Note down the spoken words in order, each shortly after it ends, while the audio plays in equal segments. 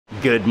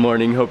Good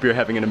morning, hope you're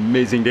having an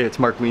amazing day. It's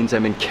Mark Wiens.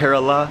 I'm in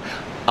Kerala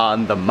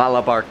on the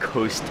Malabar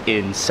Coast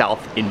in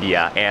South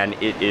India, and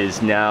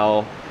it's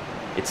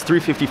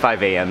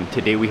 3:55 a.m.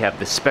 Today we have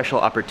the special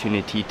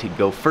opportunity to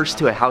go first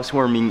to a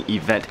housewarming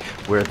event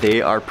where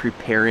they are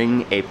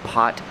preparing a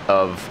pot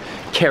of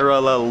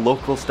Kerala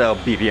local style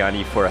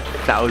biryani for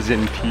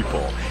 1,000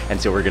 people. And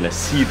so we're gonna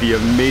see the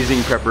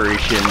amazing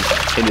preparation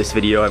in this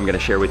video. I'm gonna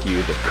share with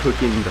you the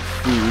cooking, the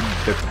food,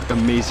 the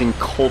amazing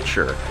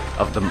culture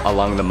of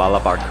along the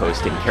Malabar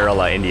Coast in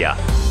Kerala, India.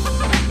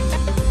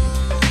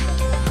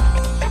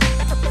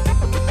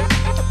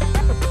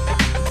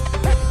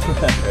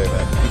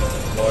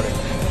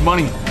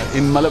 Morning.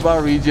 In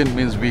Malabar region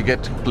means we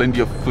get plenty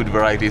of food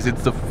varieties.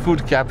 It's the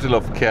food capital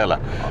of Kerala.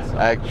 Awesome.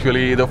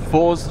 Actually, the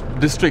 4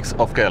 districts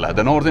of Kerala,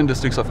 the northern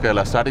districts of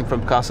Kerala, starting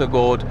from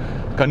Kasaragod,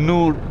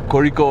 Kannur,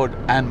 Kozhikode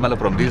and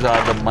Malappuram. These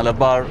are the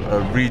Malabar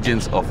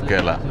regions of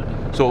Kerala.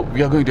 So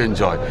we are going to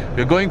enjoy.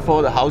 We're going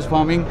for the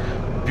housewarming,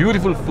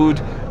 beautiful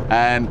food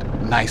and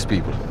nice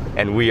people.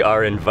 And we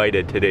are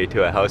invited today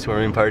to a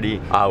housewarming party.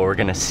 We're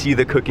gonna see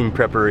the cooking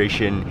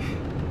preparation.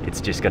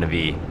 It's just gonna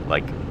be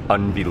like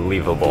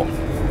unbelievable.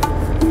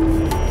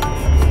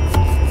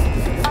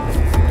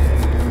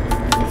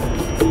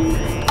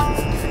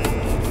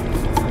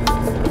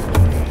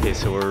 Okay,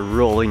 so we're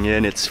rolling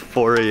in. It's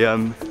 4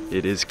 a.m.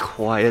 It is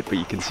quiet, but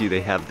you can see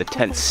they have the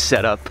tent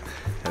set up,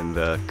 and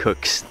the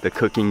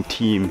cooking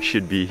team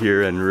should be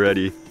here and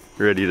ready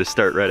to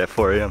start right at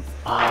 4 a.m.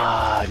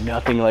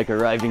 Nothing like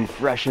arriving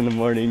fresh in the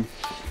morning.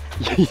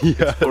 Yes.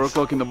 It's 4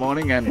 o'clock in the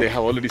morning and they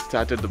have already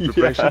started the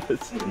preparation.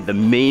 Yes. The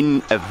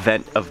main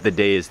event of the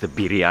day is the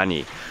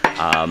biryani,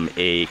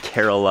 a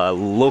Kerala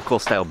local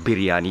style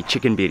biryani,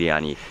 chicken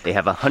biryani. They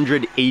have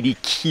 180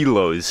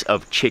 kilos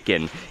of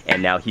chicken,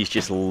 and now he's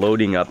just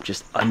loading up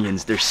just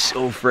onions. They're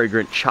so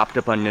fragrant, chopped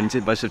up onions.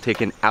 It must have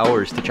taken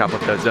hours to chop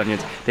up those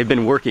onions. They've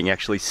been working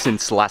actually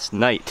since last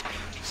night.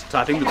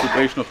 Starting the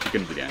preparation of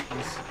chicken biryani.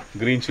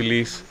 Green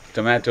chilies,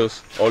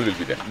 tomatoes, all will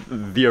be there.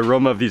 The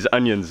aroma of these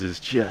onions is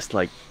just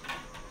like,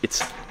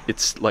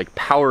 it's like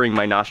powering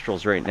my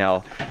nostrils right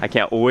now. I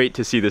can't wait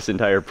to see this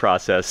entire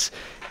process,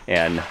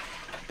 and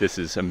this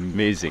is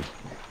amazing.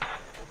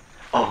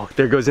 Oh,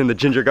 there goes in the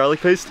ginger garlic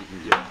paste?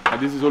 Yeah.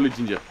 This is only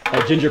ginger.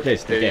 Oh, ginger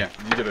paste, okay. Yeah,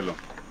 ginger alone.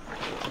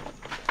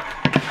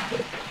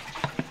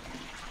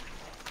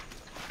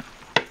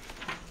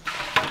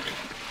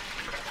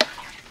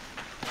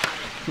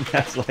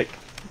 That's like,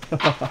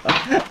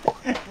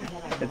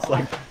 it's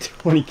like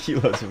 20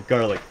 kilos of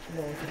garlic.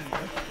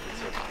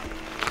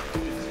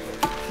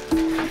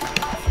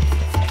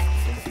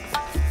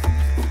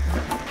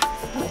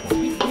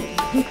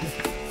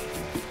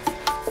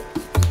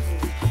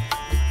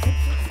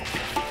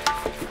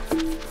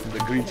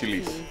 Green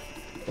chilies.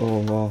 Oh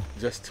wow.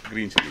 Just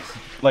green chilies.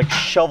 Like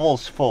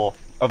shovels full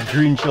of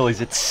green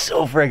chilies. It's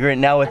so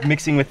fragrant now with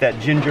mixing with that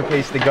ginger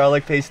paste, the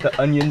garlic paste,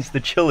 the onions, the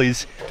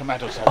chilies.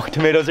 Tomatoes. Oh,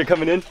 tomatoes are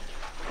coming in.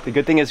 The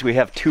good thing is we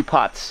have 2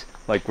 pots.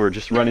 Like we're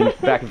just running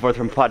back and forth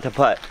from pot to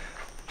pot.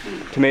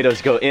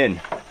 Tomatoes go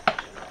in.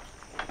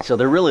 So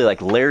they're really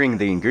like layering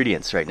the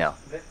ingredients right now.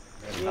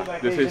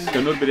 This is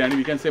Kannur biryani,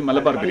 we can say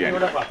Malabar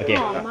biryani. Okay.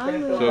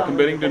 So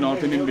comparing to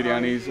North Indian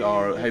biryanis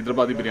or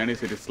Hyderabadi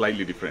biryanis, it is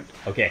slightly different.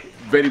 Okay.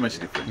 Very much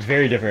different.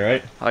 Very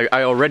different, right?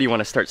 I already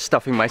want to start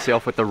stuffing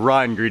myself with the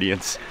raw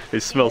ingredients. They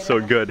smell so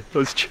good.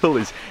 Those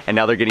chilies. And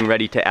now they're getting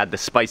ready to add the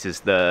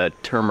spices, the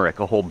turmeric,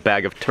 a whole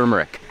bag of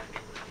turmeric.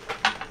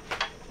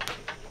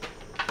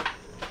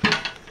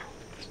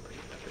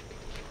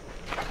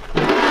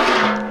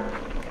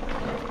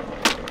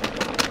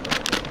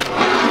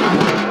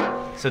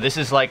 So this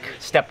is like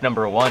step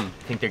number 1. I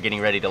think they're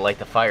getting ready to light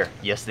the fire.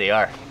 Yes, they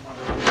are.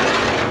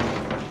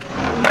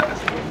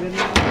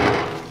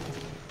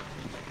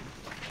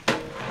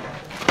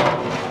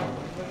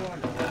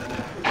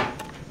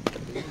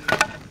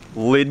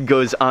 Lid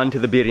goes onto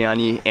the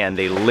biryani and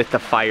they lit the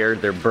fire.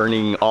 They're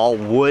burning all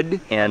wood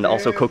and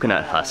also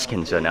coconut husk,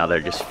 and so now they're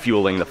just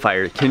fueling the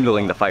fire,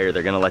 kindling the fire.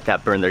 They're gonna let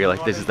that burn. They're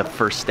like, this is the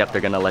first step. They're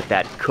gonna let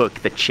that cook.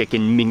 The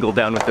chicken mingle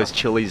down with those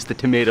chilies, the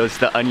tomatoes,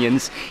 the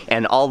onions,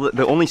 and all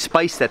the only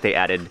spice that they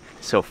added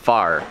so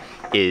far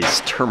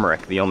is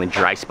turmeric, the only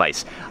dry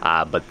spice.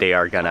 But they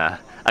are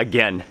gonna,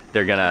 again,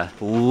 they're gonna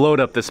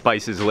load up the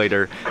spices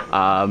later.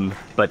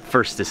 But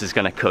first, this is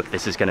gonna cook.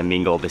 This is gonna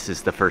mingle. This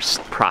is the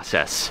first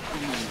process.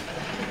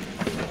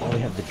 Oh, we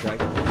have the dry.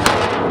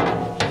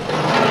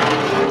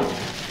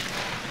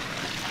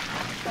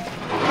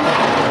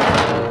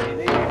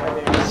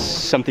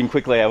 Something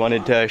quickly I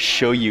wanted to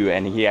show you,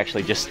 and he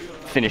actually just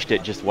finished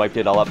it, just wiped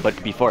it all up.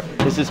 But before,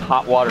 this is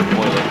hot water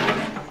boiling.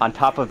 On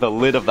top of the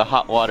lid of the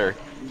hot water,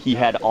 he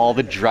had all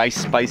the dry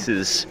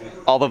spices,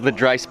 all of the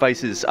dry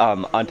spices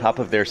on top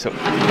of there. So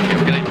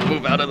I'm gonna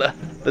move out of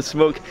the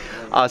smoke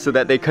so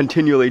that they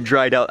continually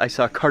dried out. I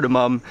saw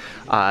cardamom,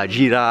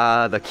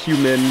 jeera, the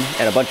cumin,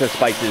 and a bunch of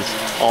spices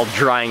all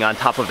drying on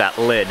top of that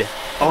lid.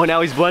 Oh,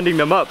 now he's blending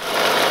them up.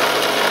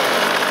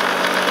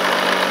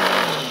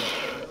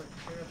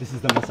 This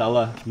is the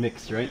masala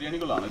mix, right? garam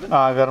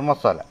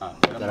masala.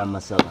 Garam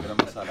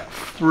masala.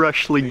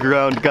 Freshly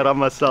ground garam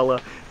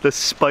masala. The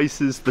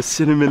spices, the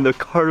cinnamon, the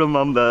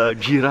cardamom, the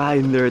jeera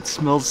in there. It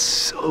smells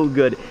so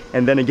good.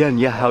 And then again,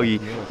 yeah, how he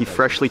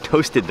freshly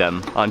toasted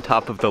them on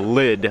top of the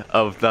lid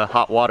of the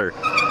hot water.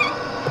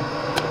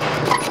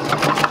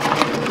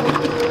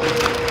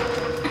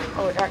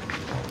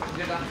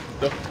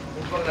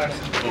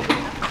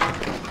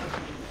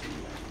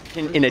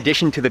 In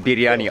addition to the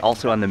biryani,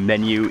 also on the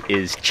menu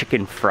is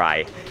chicken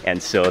fry.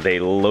 And so they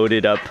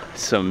loaded up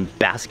some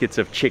baskets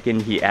of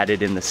chicken. He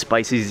added in the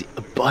spices,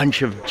 a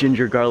bunch of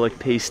ginger garlic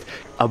paste,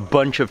 a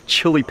bunch of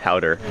chili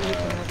powder.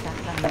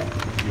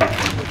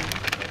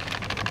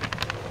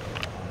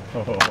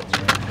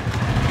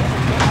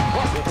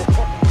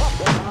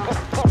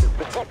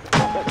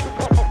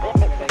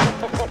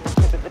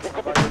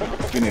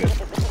 Vinegar.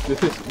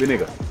 This is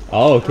vinegar.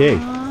 Oh, okay.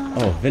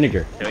 Oh,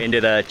 vinegar. So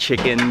into the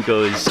chicken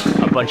goes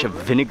a bunch of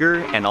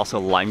vinegar and also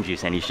lime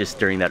juice, and he's just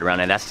stirring that around,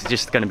 and that's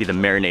just gonna be the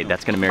marinade.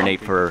 That's gonna marinate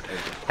for,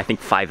 I think,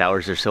 5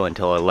 hours or so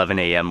until 11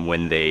 a.m.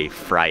 when they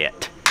fry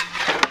it.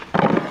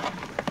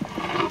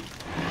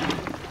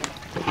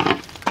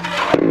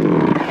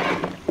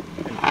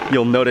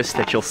 You'll notice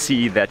that you'll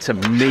see that's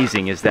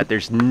amazing is that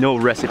there's no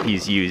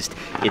recipes used.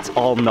 It's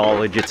all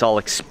knowledge, it's all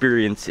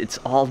experience, it's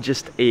all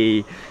just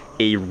a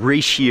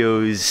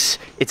ratios.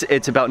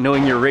 It's about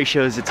knowing your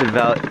ratios.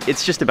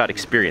 It's just about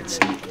experience.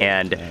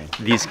 And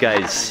these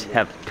guys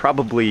have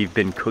probably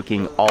been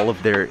cooking all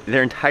of their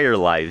entire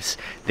lives.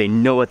 They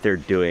know what they're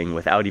doing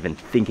without even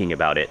thinking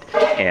about it.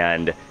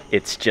 And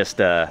it's just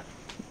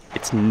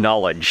it's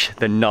knowledge.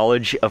 The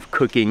knowledge of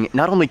cooking,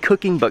 not only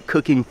cooking, but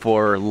cooking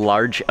for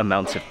large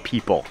amounts of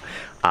people,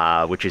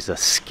 which is a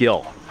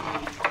skill.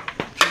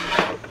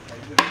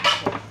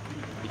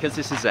 Because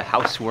this is a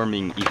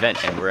housewarming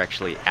event and we're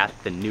actually at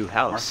the new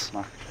house,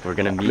 we're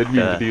gonna meet. Let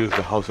me introduce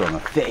the housewarmer.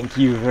 Thank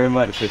you very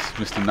much. This is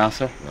Mr.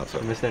 Nasser.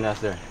 Mr.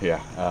 Nasser. Yeah,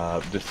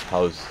 this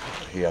house,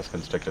 he has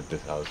constructed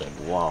this house, and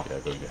wow, we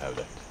are going to have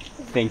that.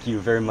 Thank you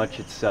very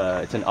much. It's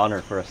an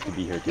honor for us to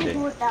be here today.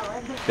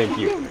 Thank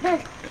you.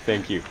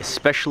 Thank you.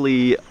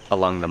 Especially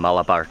along the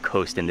Malabar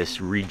Coast in this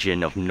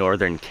region of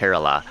northern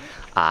Kerala,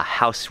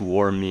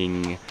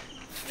 housewarming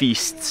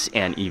feasts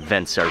and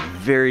events are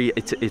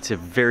it's a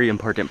very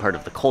important part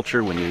of the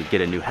culture when you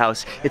get a new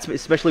house. It's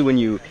especially when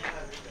you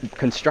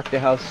construct a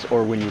house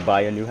or when you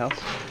buy a new house.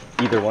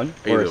 Either one,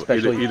 or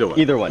especially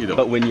either one.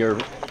 But when your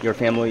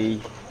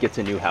family gets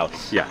a new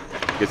house. Yeah,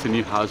 gets a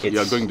new house. You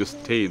are going to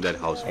stay in that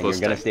house and first.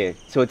 You're gonna stay.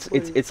 So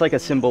it's like a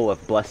symbol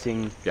of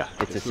blessing. Yeah,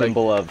 it's a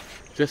symbol of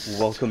just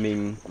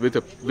welcoming. With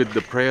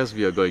the prayers,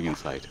 we are going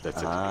inside.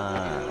 That's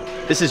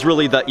it. This is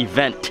really the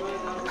event,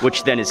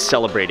 which then is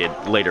celebrated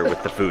later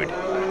with the food.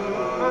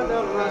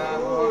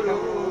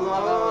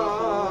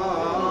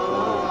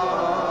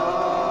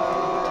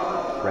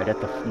 Right at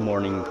the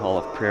morning call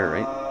of prayer,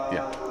 right?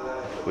 Yeah.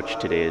 Which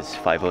today is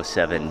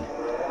 5:07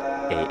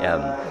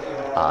 a.m.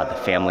 The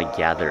family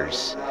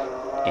gathers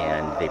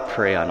and they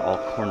pray on all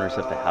corners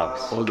of the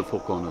house. All the four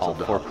corners of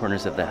the house. All 4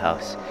 corners of the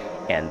house.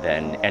 And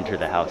then enter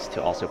the house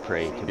to also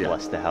pray to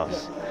bless the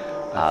house.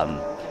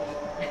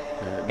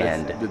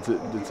 This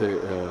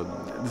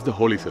is the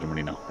holy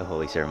ceremony now. The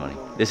holy ceremony.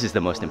 This is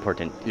the most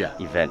important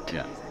event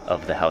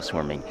of the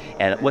housewarming.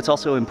 And what's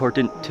also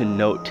important to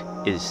note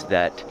is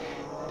that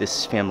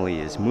this family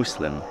is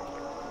Muslim,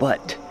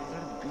 but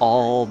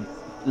all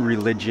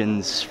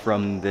religions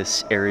from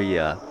this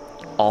area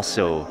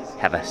also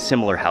have a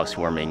similar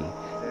housewarming,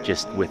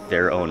 just with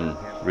their own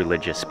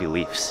religious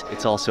beliefs.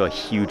 It's also a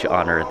huge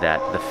honor that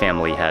the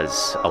family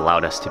has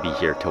allowed us to be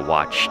here to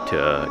watch,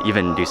 to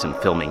even do some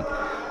filming.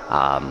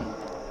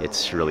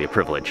 It's really a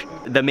privilege.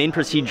 The main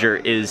procedure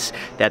is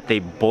that they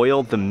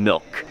boil the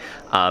milk,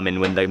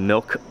 and when the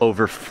milk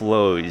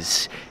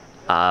overflows,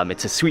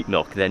 it's a sweet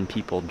milk, then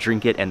people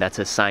drink it, and that's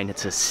a sign,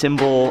 it's a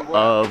symbol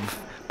of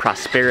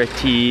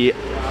prosperity,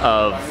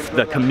 of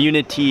the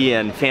community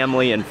and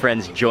family and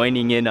friends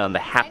joining in on the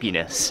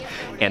happiness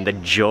and the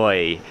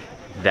joy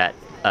that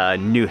a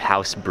new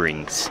house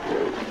brings.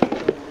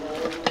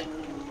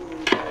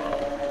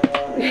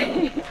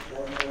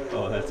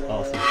 Oh, that's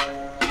awesome.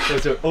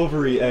 Those are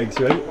ovary eggs,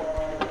 right?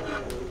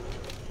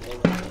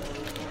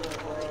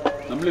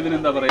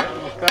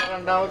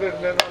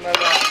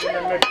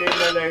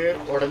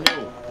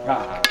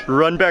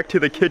 Run back to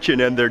the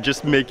kitchen and they're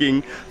just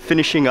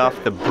finishing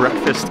off the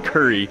breakfast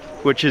curry,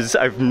 which is,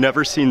 I've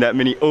never seen that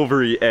many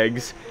ovary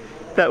eggs.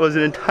 That was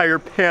an entire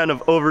pan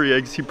of ovary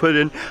eggs he put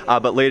in,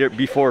 but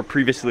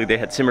previously they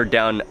had simmered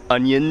down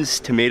onions,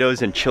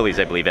 tomatoes, and chilies,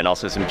 I believe, and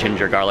also some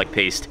ginger garlic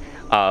paste.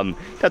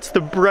 That's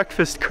the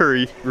breakfast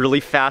curry. Really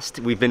fast.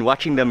 We've been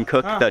watching them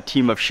cook, the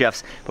team of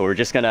chefs, but we're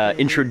just gonna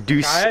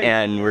introduce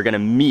and we're gonna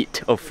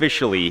meet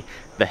officially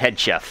the head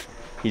chef.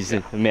 He's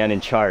the man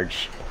in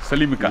charge.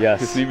 Salimika. Yes.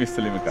 His name is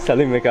Salimika.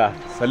 Salimika.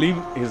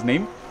 Salim, his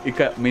name.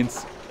 Ika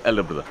means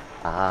elder brother.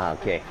 Ah,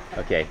 okay,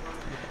 okay.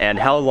 And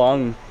how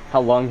long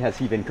has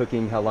he been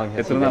cooking? How long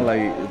has he been?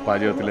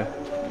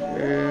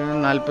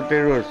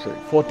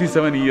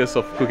 47 years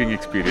of cooking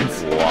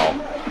experience. Wow.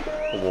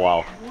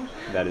 Wow,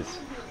 that is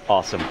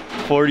awesome.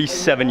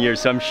 47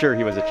 years, so I'm sure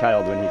he was a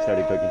child when he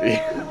started cooking.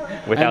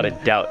 Without a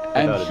doubt.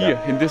 And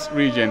here in this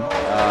region,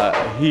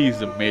 he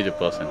is a major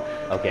person.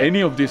 Okay.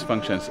 Any of these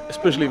functions,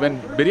 especially when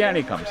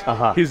biryani comes,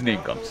 his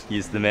name comes.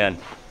 He's the man.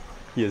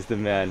 He is the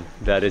man.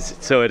 That is,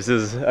 so it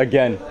is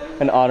again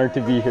an honor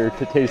to be here,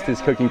 to taste his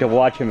cooking, to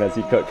watch him as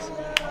he cooks.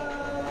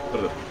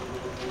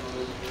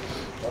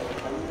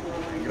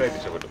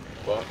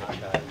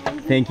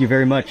 Thank you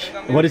very much.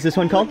 What is this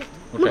one called?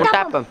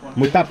 Mutapam.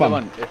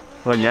 Mutapam.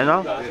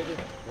 Banana?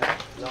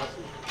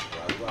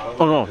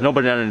 Oh no, no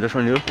banana in this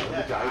one, too.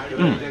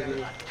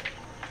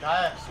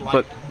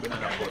 But,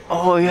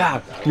 oh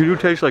yeah, you do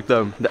taste like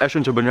the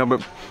essence of banana,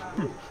 but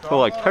the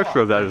like texture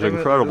of that is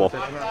incredible.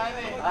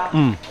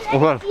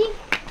 Okay.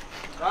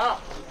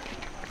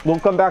 We'll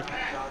come back.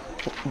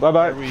 Bye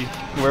bye.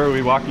 Where are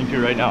we walking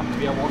to right now?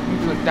 We are walking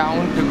to a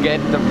town to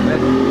get the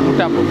best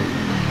mutapam.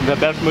 The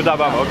best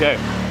mutapam, okay.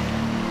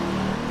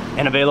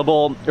 And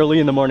available early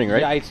in the morning,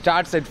 right? Yeah, it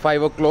starts at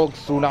 5 o'clock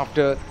soon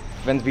after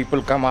when people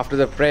come after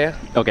the prayer.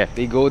 Okay.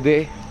 They go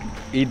there,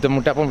 eat the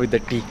mutapam with the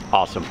tea.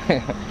 Awesome.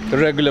 The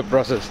regular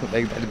process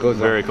like that goes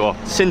on. Very cool.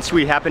 Since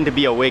we happen to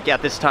be awake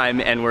at this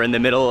time and we're in the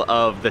middle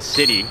of the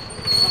city,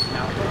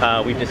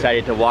 we've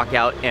decided to walk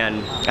out,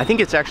 and I think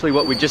it's actually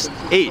what we just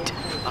ate.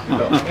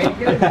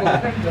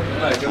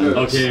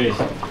 Okay.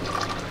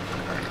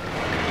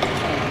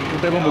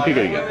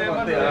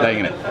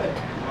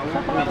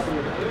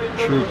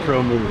 True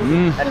pro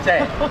move. That's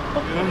it.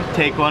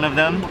 Take one of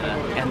them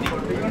and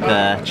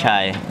the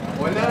chai,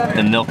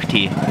 the milk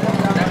tea.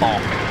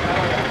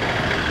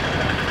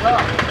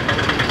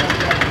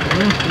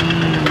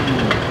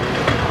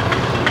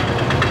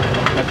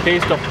 A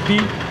taste of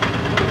tea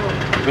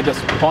with the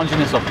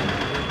sponginess of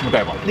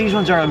mutapam. These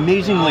ones are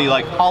amazingly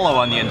like hollow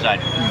on the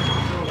inside.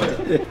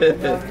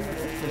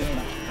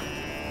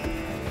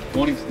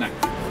 Morning snack.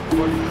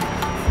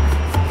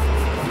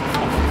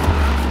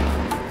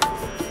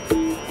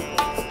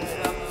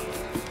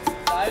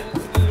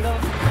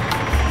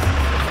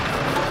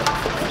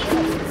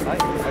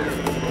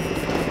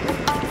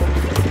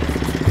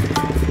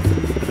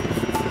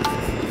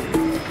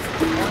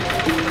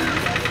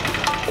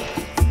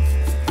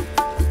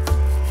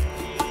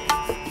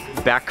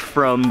 Back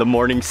from the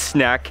morning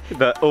snack,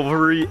 the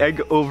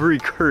egg ovary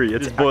curry.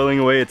 It's boiling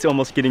away, it's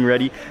almost getting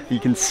ready. You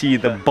can see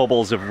the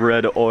bubbles of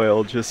red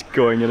oil just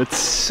going, and it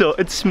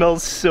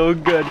smells so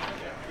good.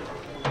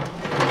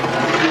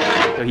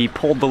 So he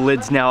pulled the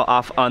lids now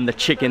off on the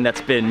chicken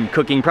that's been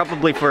cooking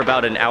probably for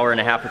about an hour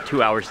and a half or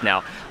 2 hours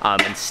now,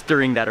 and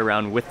stirring that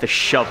around with the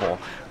shovel.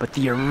 But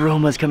the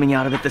aroma's coming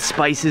out of it, the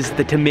spices,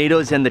 the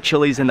tomatoes and the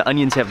chilies and the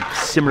onions have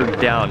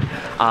simmered down.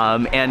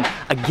 And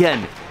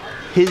again,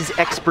 his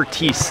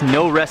expertise,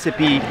 no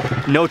recipe,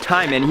 no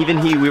time, and even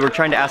we were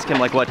trying to ask him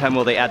like what time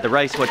will they add the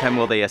rice, what time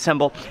will they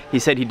assemble. He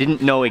said he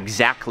didn't know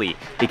exactly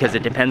because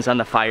it depends on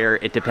the fire,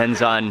 it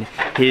depends on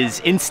his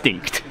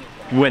instinct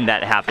when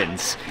that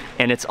happens.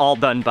 And it's all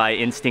done by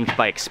instinct,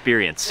 by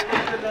experience.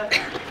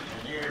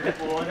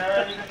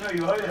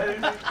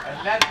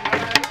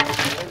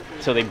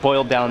 So they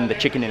boiled down the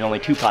chicken in only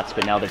 2 pots,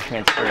 but now they're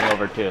transferring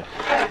over to,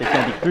 there's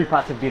gonna be 3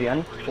 pots of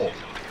biryani?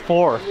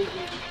 4.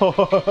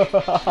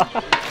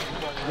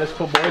 Just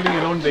for boiling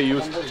alone, they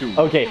used 2.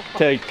 Okay,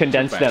 to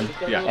condense them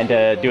and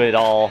to do it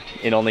all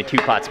in only 2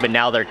 pots, but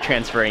now they're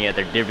transferring it,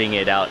 they're divvying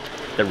it out,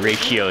 the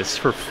ratios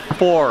for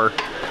 4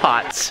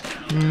 pots,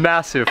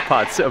 massive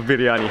pots of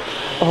biryani.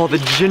 Oh, the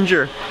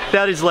ginger,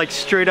 that is like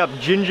straight up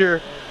ginger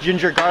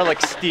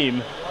garlic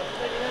steam.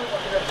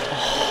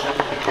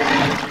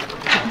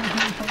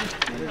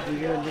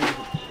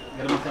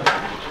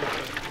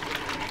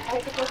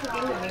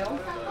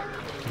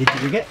 Did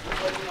you get?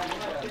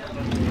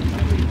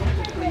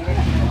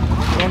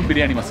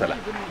 Biryani masala.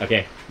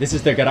 Okay, this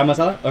is the garam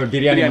masala or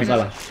biryani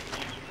masala?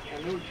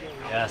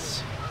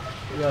 Yes.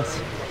 Yes.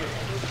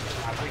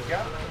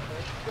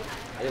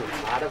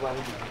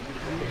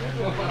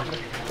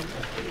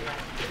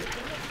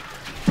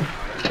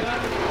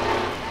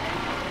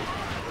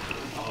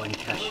 Oh, and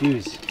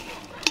cashews.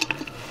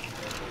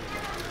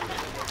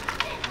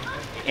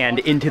 And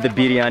into the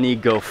biryani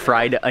go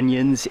fried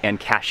onions and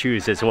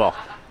cashews as well.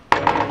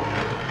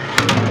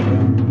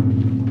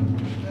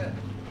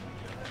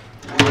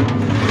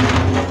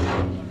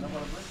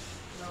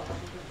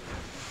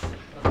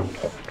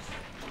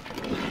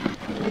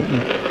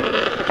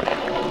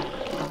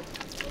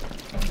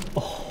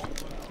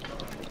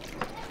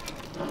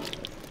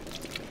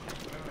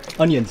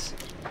 Onions.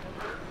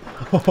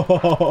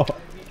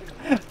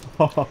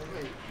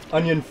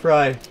 Onion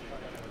fry.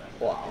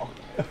 Wow.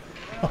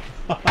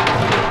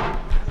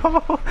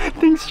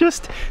 Things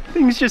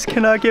just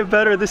cannot get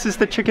better. This is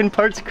the chicken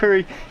parts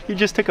curry. He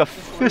just took a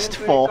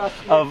fistful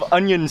of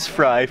onions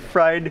fried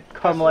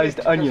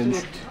caramelized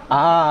onions.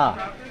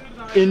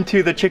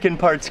 Into the chicken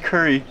parts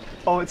curry.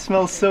 Oh, it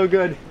smells so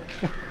good.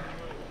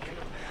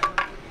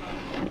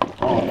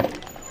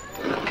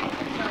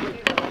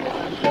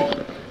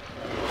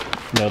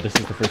 No, this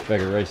is the first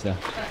bag of rice now.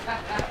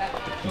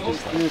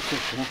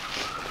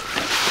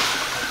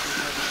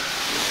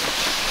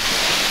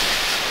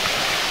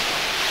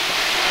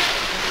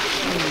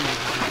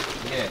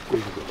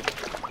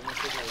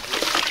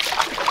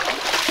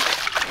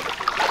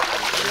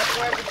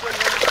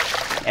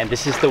 And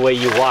this is the way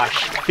you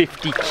wash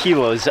 50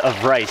 kilos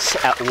of rice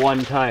at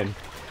one time.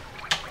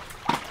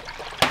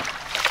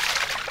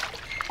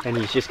 And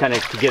he's just kind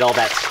of to get all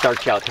that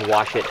starch out, to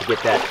wash it, to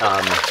get that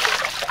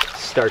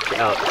starch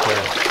out,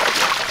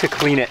 to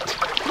clean it.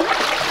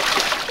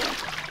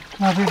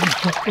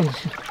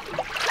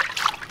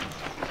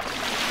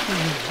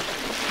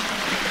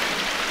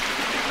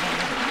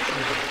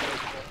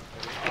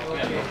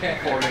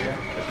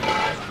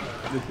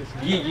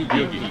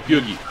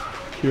 Pure ghee.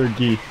 Pure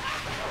ghee.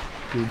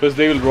 Because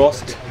they will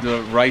roast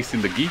the rice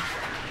in the ghee.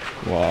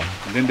 Wow.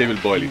 And then they will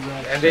boil it.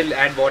 And they'll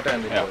add water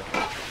and Yeah.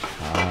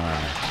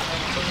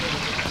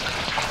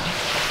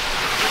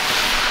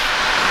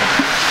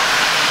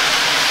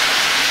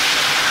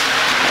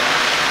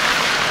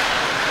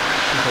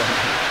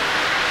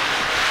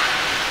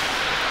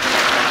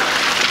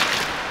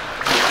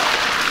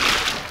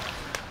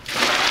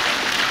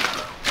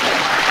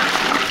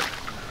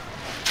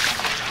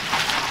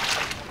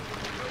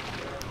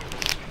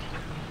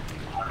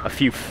 A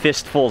few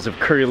fistfuls of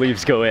curry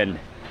leaves go in,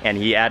 and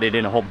he added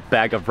in a whole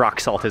bag of rock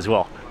salt as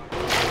well.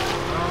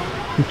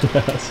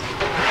 Yes.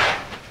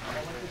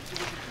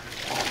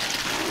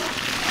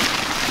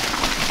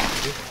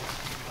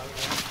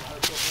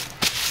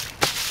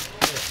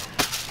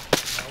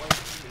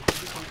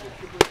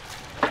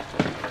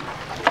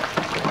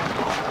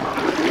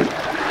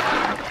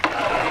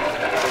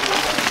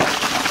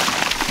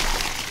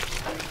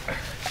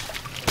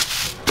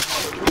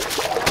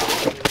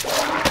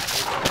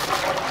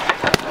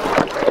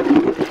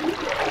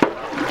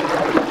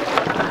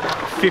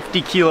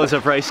 $50 kilos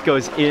of rice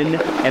goes in,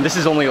 and this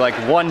is only like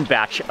one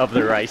batch of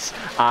the rice.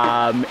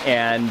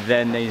 And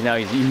then now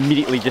he's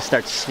immediately just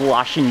starts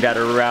sloshing that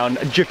around,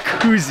 a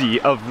jacuzzi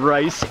of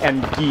rice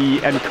and ghee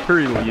and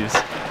curry leaves.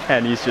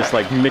 And he's just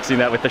like mixing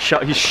that with the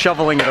he's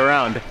shoveling it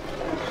around.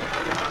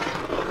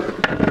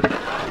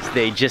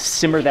 They just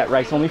simmer that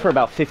rice only for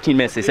about 15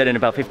 minutes. They said in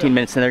about 15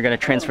 minutes, and they're gonna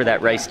transfer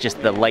that rice, just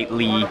the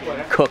lightly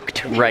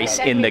cooked rice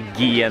in the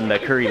ghee and the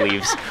curry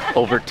leaves,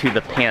 over to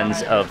the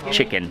pans of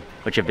chicken,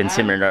 which have been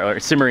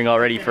simmering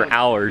already for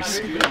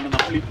hours.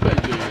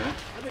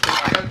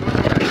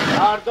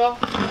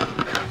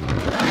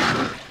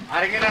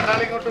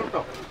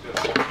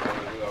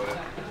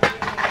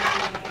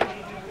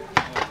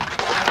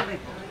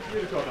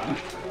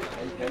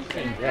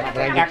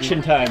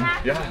 Action time.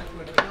 Yeah.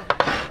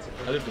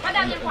 Bắt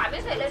đăng điện thoại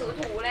với sợi dây rửa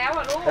thủ léo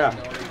rồi đúng không?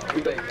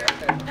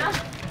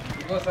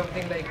 Because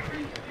something like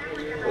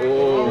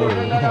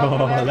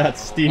Oh,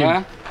 that's steam.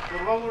 Huh?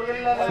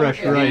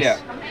 Fresh rice.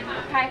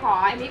 Khai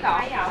khỏi Mỹ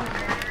cỏ.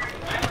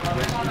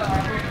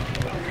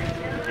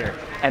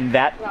 And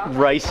that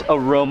rice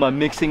aroma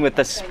mixing with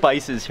the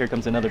spices. Here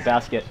comes another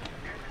basket.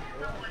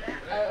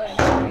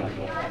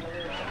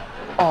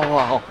 Oh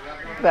wow,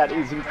 that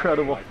is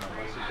incredible.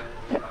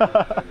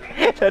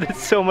 That is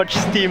so much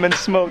steam and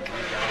smoke.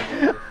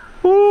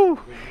 Woo!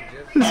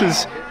 This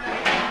is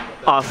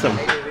awesome.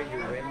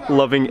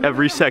 Loving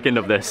every second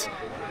of this.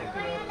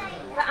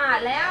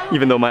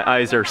 Even though my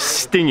eyes are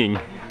stinging.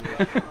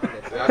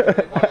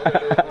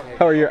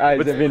 How are your eyes?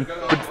 But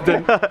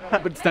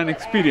it's an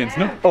experience,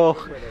 no?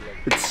 Oh,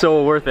 it's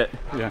so worth it.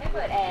 Yeah.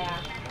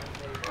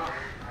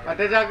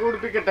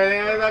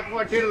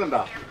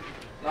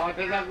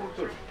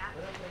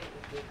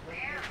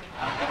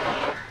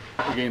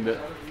 Again, the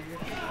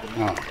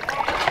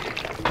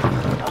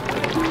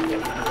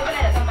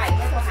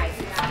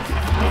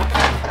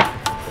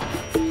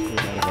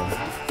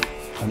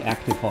An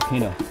active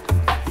volcano.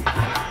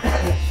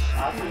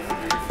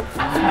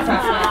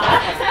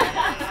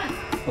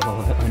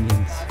 Oh, the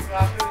onions.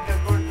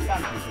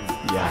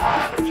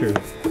 Yeah, true.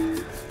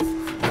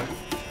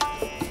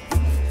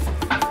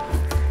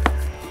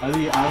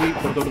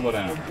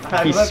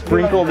 He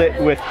sprinkled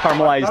it with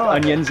caramelized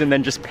onions and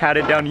then just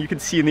patted down. You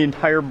could see the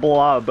entire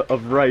blob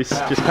of rice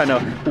just kind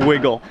of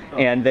wiggle.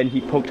 And then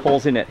he poked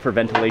holes in it for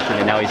ventilation,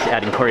 and now he's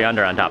adding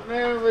coriander on top.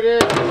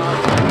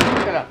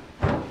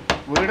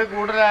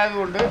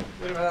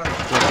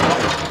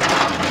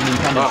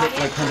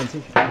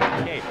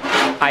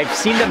 I've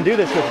seen them do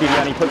this with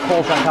biryani, put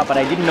coals on top, but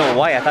I didn't know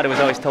why. I thought it was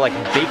always to like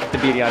bake the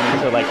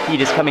biryani, so like heat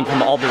is coming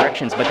from all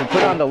directions. But to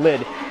put on the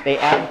lid, they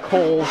add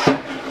coals,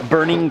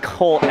 burning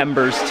coal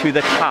embers to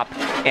the top.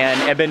 And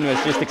Eben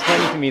was just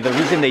explaining to me the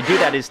reason they do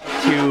that is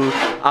to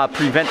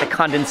prevent the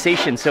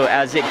condensation. So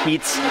as it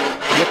heats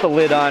with the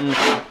lid on,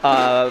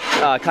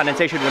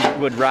 condensation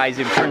would rise,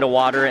 it would turn to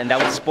water, and that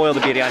would spoil the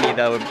biryani.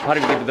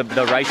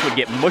 The rice would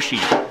get mushy,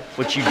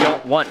 which you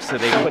don't want. So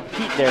they put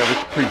heat there,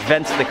 which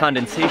prevents the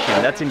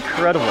condensation. That's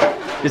incredible.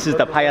 This is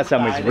the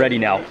payasam is ready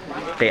now.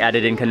 They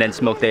added in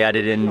condensed milk, they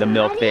added in the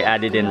milk, they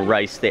added in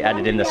rice, they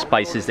added in the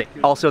spices.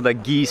 Also the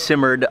ghee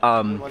simmered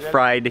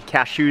fried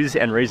cashews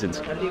and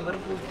raisins.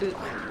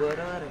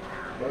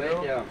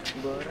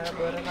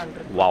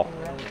 Wow.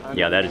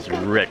 Yeah, that is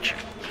rich.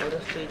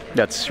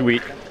 That's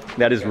sweet.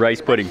 That is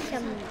rice pudding.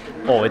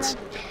 Oh, it's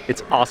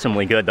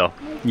awesomely good though.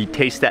 You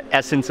taste that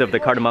essence of the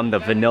cardamom, the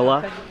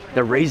vanilla,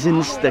 the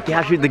raisins, the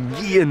cashew, the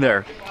ghee in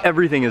there.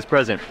 Everything is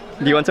present.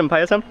 Do you want some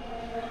payasam?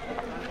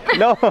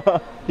 No.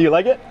 Do you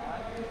like it?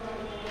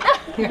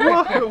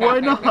 Why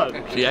not?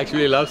 She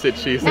actually loves it.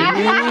 She's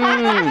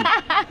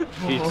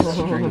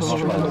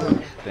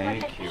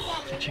Thank you.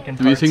 Chicken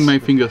parts. using my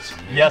fingers.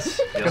 Yes.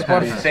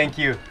 Thank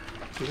you.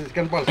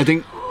 I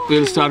think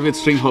we'll start with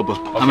string hopper.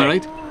 Am I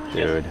right?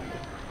 Dude.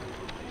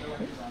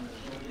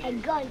 I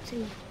got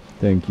you.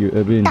 Thank you,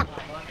 Ebin.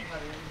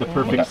 The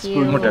perfect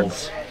spoon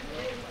noodles.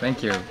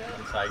 Thank you.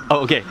 Oh,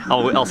 okay.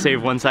 I'll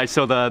save one side.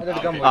 So the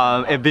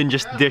Ebin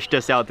just dished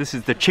us out. This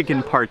is the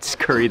chicken parts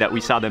curry that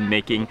we saw them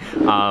making.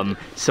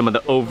 Some of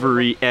the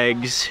ovary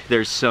eggs.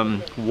 There's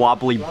some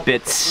wobbly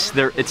bits.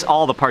 It's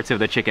all the parts of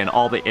the chicken,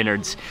 all the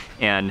innards,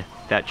 and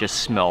that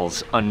just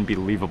smells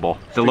unbelievable.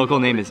 The local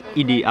name is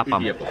Idi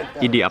Appam.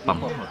 Idi Appam.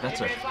 Oh, that's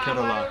a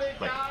Kerala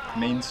like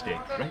mainstay,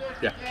 right?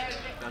 Yeah.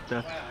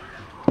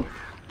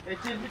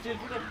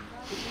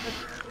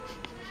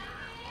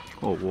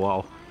 Oh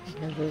wow.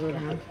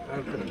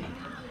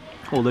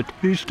 Oh, the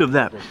taste of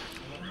that.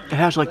 It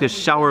has like this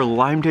sour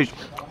lime taste.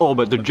 Oh,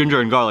 but the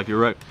ginger and garlic, you're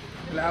right.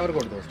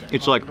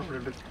 It's like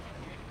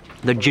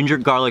the ginger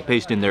garlic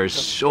paste in there is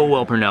so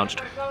well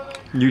pronounced.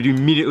 You'd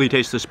immediately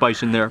taste the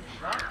spice in there.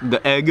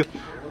 The egg,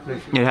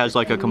 it has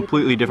like a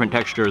completely different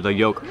texture, the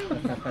yolk.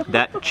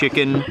 That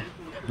chicken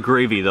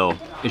gravy though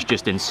is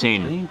just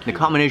insane. The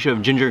combination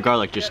of ginger and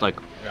garlic just like,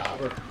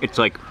 it's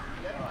at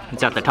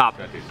the top.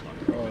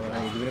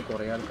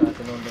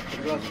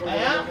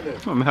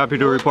 I'm happy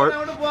to report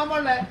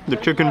the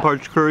chicken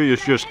parts curry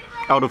is just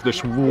out of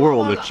this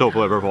world. It's so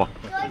flavorful.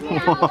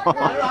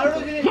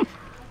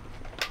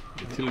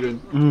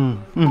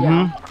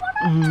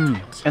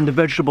 And the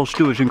vegetable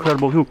stew is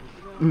incredible too.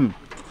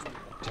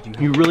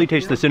 You really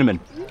taste the cinnamon.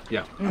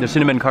 Yeah. The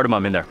cinnamon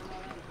cardamom in there.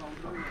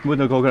 With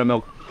the coconut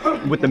milk.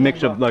 With the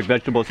mix of like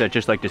vegetables that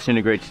just like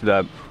disintegrates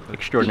the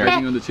extraordinary.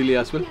 Depending on the chili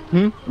as well.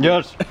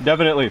 Yes,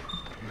 definitely.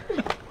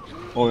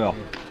 Oh yeah.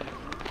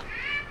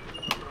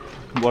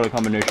 What a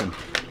combination.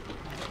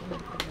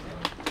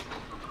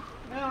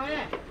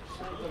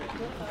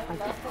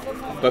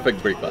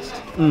 Perfect breakfast.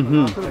 Yeah,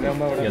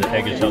 the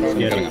egg is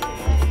outstanding.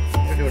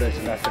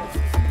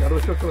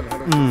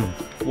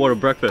 What a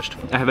breakfast.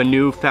 I have a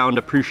newfound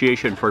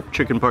appreciation for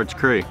chicken parts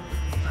curry.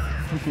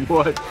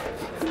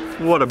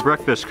 What a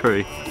breakfast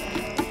curry.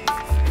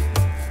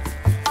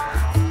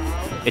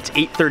 It's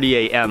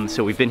 8:30 a.m.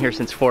 so we've been here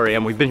since 4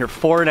 a.m. We've been here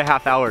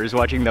 4.5 hours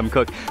watching them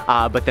cook,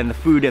 but then the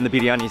food and the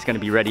biryani is going to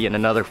be ready in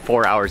another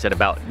 4 hours at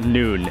about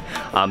noon.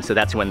 So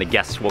that's when the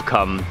guests will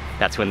come.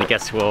 That's when the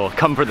guests will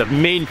come for the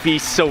main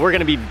feast. So we're going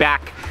to be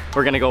back.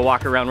 We're going to go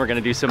walk around. We're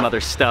going to do some other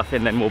stuff,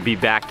 and then we'll be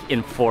back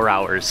in 4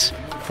 hours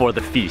for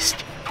the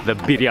feast, the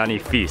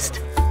biryani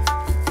feast.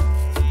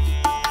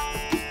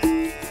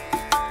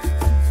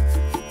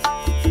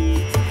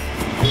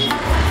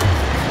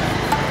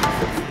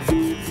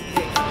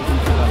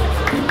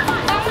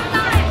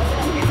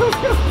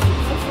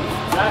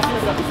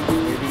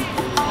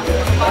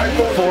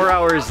 4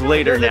 hours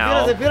later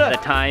now. The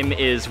time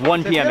is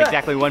 1 p.m.,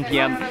 exactly 1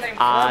 p.m.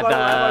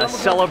 The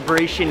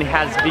celebration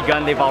has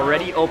begun. They've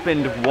already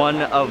opened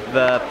one of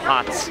the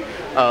pots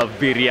of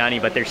biryani,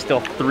 but there's still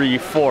 3,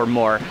 4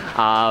 more.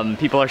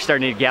 People are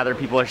starting to gather,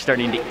 people are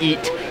starting to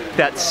eat.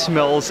 That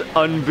smells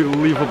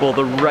unbelievable.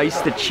 The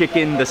rice, the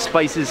chicken, the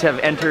spices have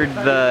entered,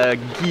 the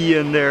ghee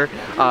in there,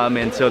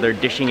 and so they're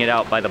dishing it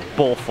out by the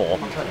bowlful.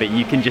 But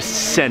you can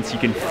just sense, you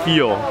can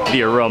feel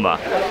the aroma.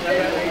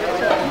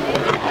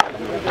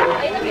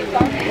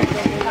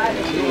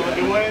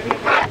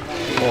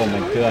 Oh my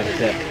gosh,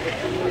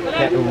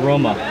 that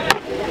aroma.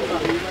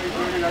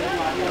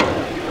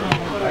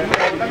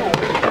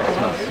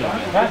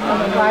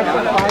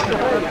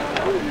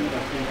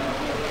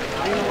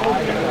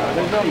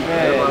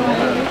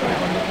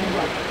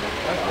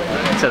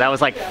 So that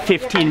was like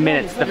 15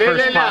 minutes. The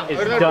first pot is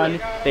done.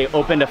 They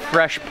opened a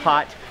fresh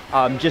pot.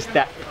 Just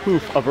that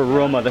poof of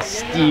aroma, the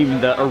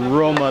steam, the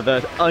aroma,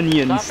 the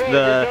onions,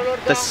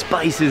 the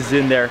spices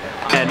in there.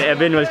 And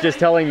Evan was just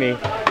telling me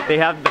they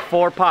have the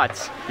 4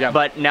 pots,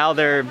 but now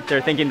they're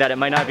thinking that it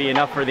might not be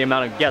enough for the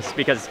amount of guests,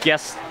 because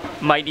guests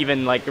might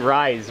even like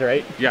rise,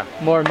 right? Yeah.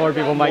 More and more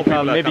people might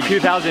come. Maybe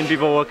 2,000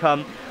 people will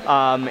come.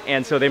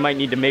 And so they might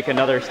need to make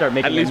start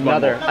making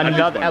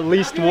at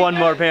least one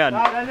more pan.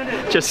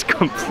 Just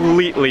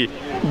completely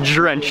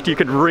drenched. You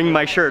could wring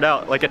my shirt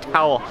out like a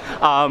towel.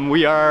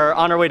 We are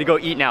on our way to go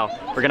eat now.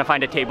 We're gonna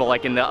find a table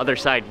like in the other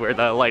side where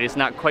the light is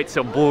not quite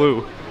so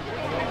blue.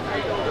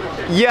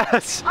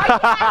 Yes!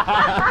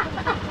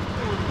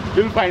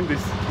 You'll find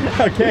this.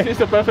 Okay. This is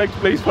the perfect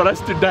place for us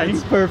to dine.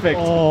 It's perfect.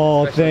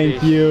 Oh,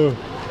 thank you.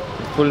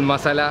 Full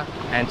masala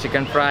and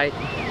chicken fry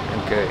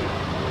and curry.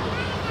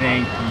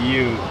 Thank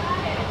you.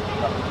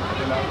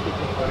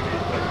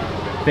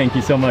 Thank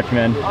you so much,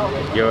 man.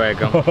 You're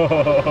welcome.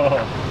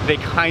 They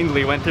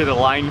kindly went through the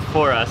line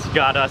for us,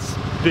 got us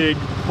big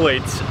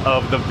plates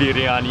of the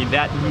biryani.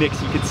 That mix,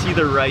 you can see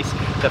the rice,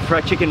 the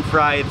fried chicken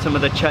fried, some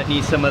of the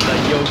chutney, some of the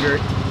yogurt.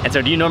 And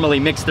so do you normally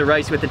mix the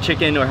rice with the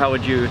chicken, or how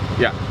would you?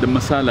 Yeah, the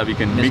masala we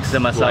can mix the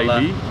masala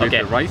slightly with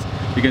the rice.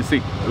 You can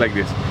see like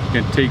this.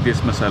 You can take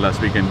this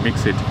masalas, we can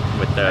mix it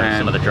with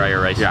some of the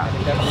drier rice. Yeah.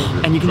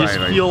 And you can Dry just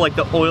rice. feel like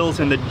the oils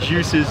and the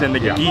juices and the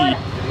ghee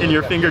in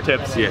your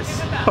fingertips. Yes.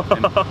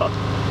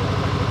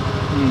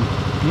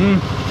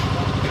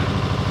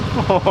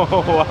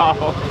 Oh,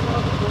 wow.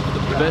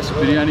 The best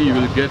biryani you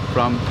will get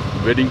from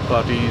wedding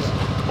parties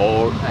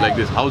or like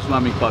this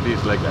housewarming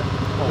parties like that.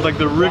 Like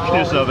the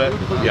richness of it.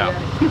 Yeah.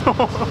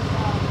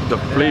 The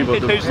flavor,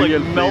 It the tastes like real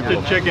melted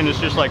flavor. chicken. It's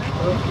just like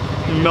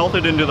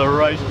melted into the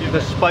rice.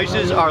 The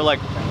spices are like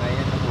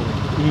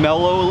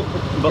mellow,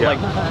 but like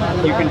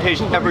you can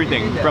taste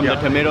everything from the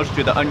tomatoes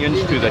to the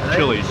onions to the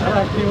chilies.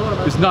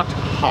 It's not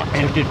hot.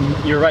 And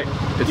you're right.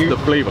 It's the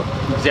flavor.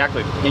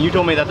 Exactly. And you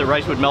told me that the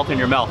rice would melt in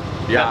your mouth.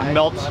 Yeah. That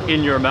melts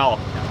in your mouth.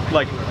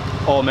 Like,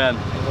 oh man,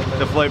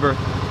 the flavor.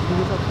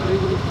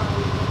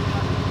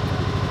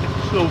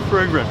 It's so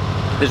fragrant.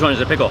 This one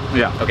is a pickle.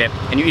 Yeah. Okay.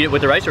 And you eat it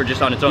with the rice or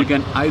just on its own? You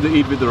can either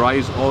eat with the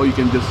rice or you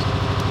can just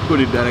put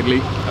it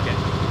directly. Okay.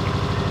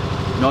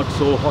 Not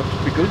so hot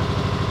pickle.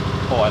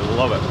 Oh, I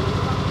love it.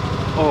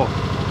 Oh.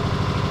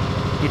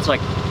 It's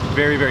like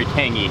very, very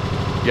tangy.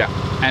 Yeah.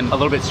 And a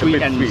little bit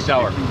sweet and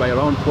sour. By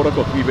around 4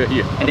 o'clock we were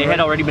here. And they had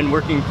already been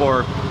working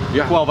for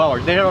 12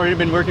 hours. They had already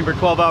been working for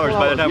 12 hours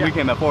by the time we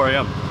came at 4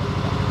 a.m.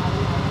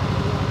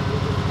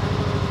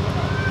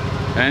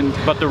 And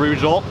but the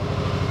result,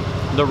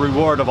 the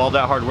reward of all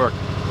that hard work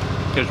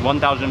is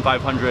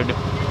 1,500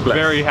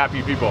 very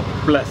happy people.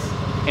 Plus.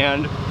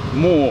 And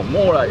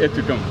more are yet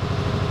to come.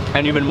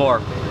 And even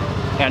more.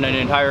 And an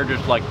entire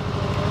just like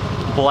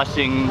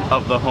blessing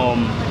of the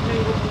home,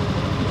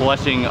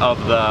 blessing of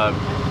the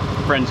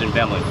friends and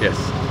family. Yes.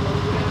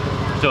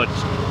 So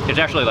it's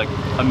actually like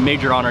a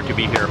major honor to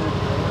be here.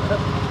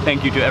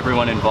 Thank you to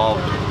everyone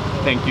involved.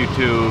 Thank you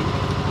to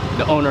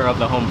the owner of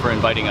the home for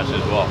inviting us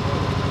as well.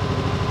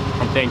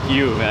 And thank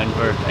you, man,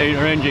 for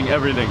arranging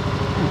everything.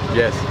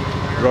 Yes,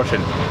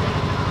 Roshan.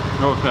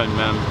 Roshan,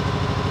 man.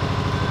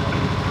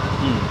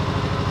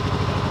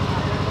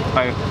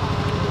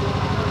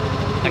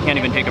 I can't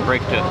even take a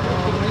break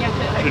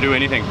to do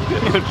anything.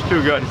 It's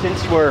too good.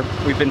 Since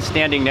we've been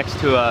standing next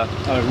to a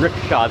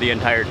rickshaw the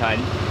entire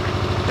time,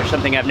 there's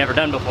something I've never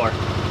done before.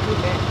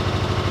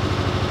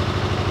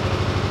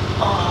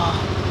 Oh,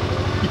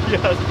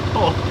 yes.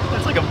 Oh,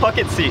 that's like a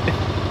bucket seat.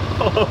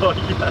 Oh,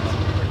 yes.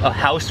 A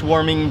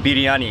housewarming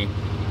biryani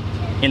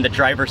in the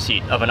driver's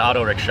seat of an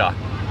auto rickshaw.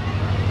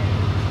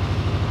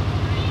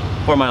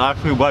 For my last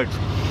few bites.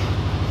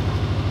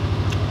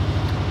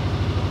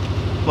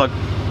 Look,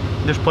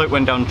 this plate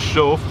went down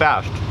so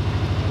fast,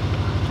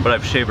 but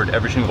I've savored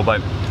every single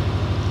bite.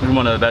 This is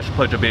one of the best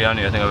plates of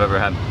biryani I think I've ever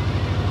had.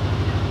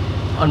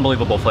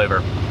 Unbelievable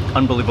flavor,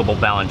 unbelievable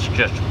balance,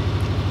 just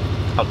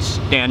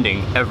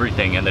outstanding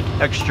everything, and the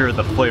texture,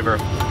 the flavor.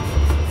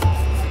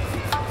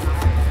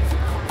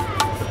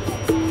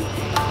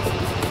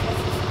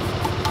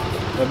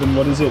 Evan,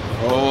 what is it?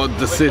 Oh,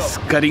 this is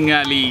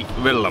Karingali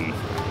Vellam,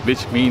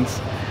 which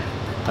means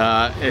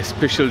a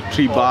special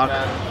tree bark.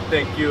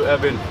 Thank you,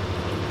 Evan.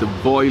 The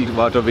boiled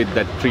water with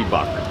that tree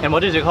bark. And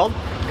what is it called?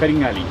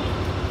 Karingali.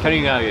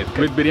 Karingali.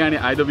 With biryani,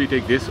 either we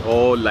take this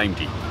or lime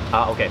tea.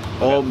 Ah, okay.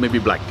 Or maybe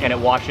black tea. And it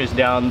washes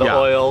down the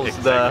oils,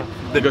 exactly.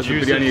 the because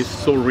juices. the biryani is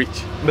so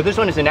rich. But this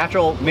one is a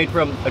natural,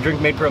 a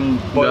drink made from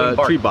boiled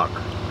bark. Tree bark.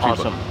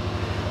 Awesome.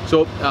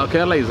 So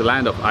Kerala is a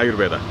land of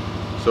Ayurveda.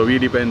 So we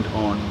depend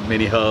on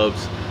many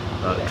herbs,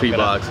 tree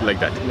barks, like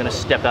that. I'm gonna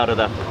step out of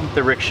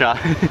the rickshaw.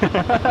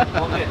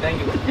 Okay,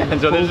 thank you. And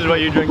so this is what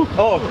you drink.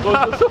 Oh,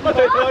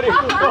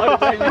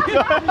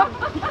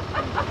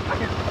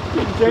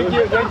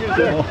 thank you,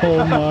 sir.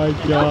 Oh my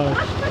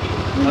gosh.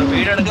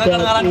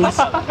 That is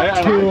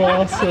too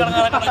awesome.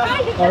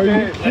 Are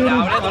you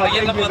kidding?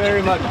 Thank you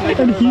very much.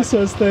 And he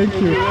says thank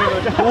you.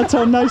 That's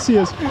how nice he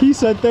is. He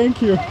said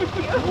thank you.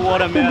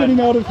 What a For getting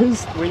man. out of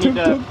his We need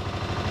to tuk-tuk.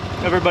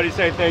 everybody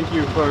say thank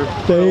you for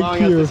Thank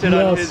allowing you, us to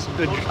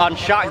sit yes. on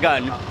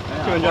shotgun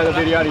to enjoy the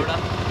biryani.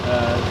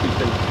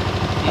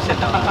 He said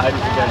no. I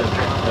just forgot it.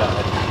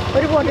 What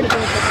do you want to do?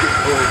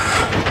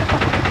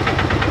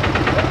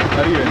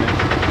 How are you doing?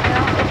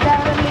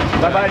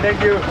 Bye-bye, thank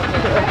you.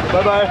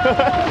 Bye-bye.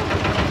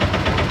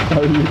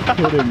 Are you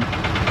kidding?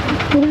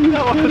 Are you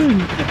kidding?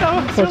 That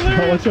was Watch out,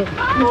 watch out.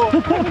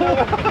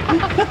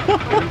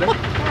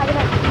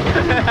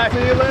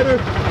 See you later.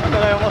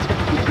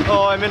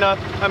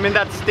 I'm in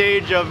that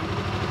stage of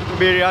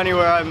biryani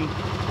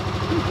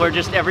where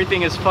just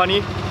everything is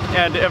funny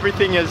and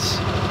everything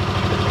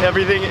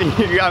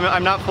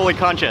I'm not fully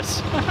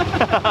conscious.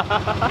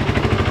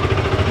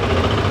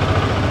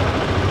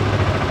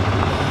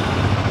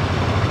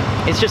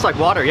 It's just like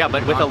water, yeah,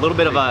 but with a little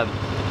bit of a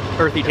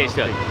earthy taste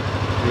to it.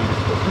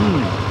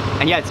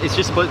 And yeah, it's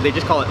just they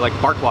just call it like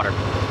bark water,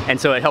 and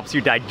so it helps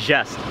you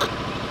digest.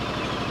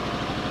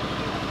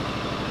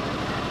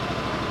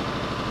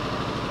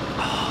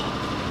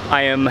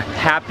 I am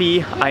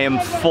happy, I am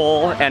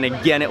full, and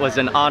again, it was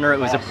an honor, it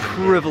was a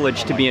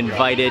privilege to be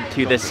invited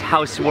to this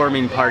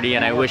housewarming party,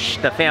 and I wish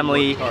the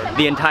family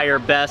the entire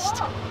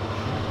best.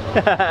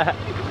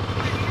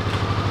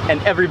 And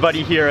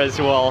everybody here as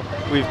well.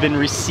 We've been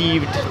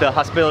received, the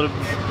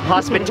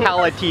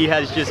hospitality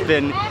has just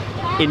been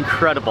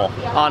incredible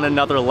on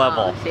another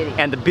level.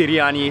 And the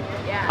biryani,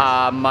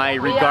 my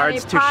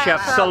regards to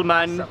Chef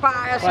Salman.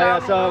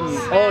 Payasam.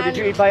 Oh, did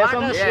you eat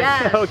payasam?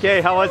 Yes. Okay,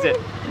 how was it?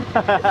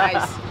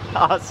 Nice.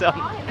 Awesome.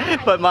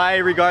 But my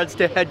regards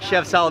to head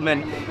chef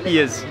Salman. He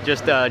is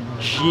just a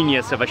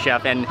genius of a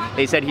chef, and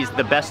they said he's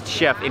the best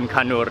chef in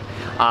Kannur.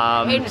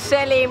 In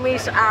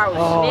Salim's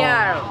house,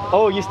 near.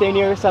 Oh, you stay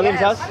near Salim's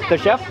Yes. house? The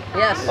chef?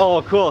 Yes.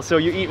 Oh, cool. So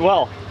you eat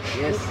well.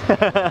 Yes.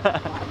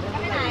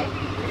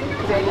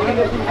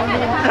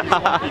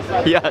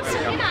 Yes.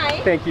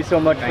 Thank you so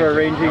much for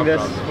arranging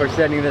this, for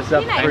setting this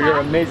up, for your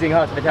amazing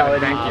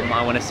hospitality.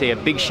 I want to say a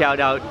big shout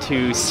out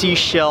to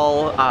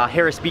Seashell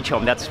Harris Beach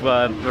Home. That's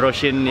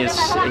Roshin is,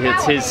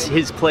 it's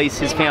his place,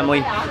 his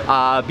family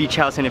beach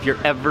house. And if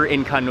you're ever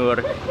in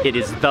Kannur, it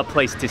is the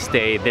place to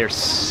stay. They're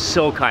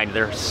so kind.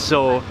 They're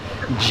so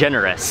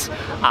generous.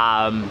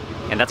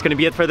 And that's going to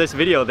be it for this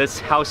video, this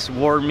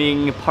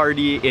housewarming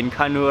party in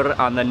Kannur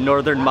on the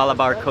northern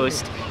Malabar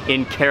coast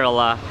in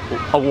Kerala.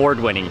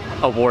 Award-winning.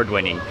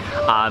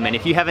 And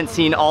if you haven't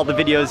seen all the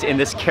videos in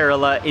this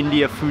Kerala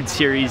India food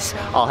series,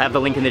 I'll have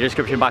the link in the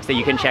description box that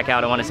you can check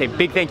out. I want to say a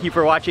big thank you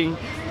for watching.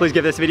 Please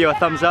give this video a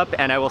thumbs up,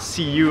 and I will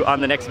see you on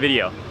the next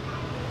video.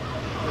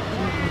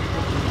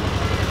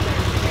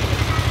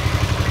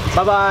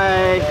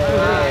 Bye-bye.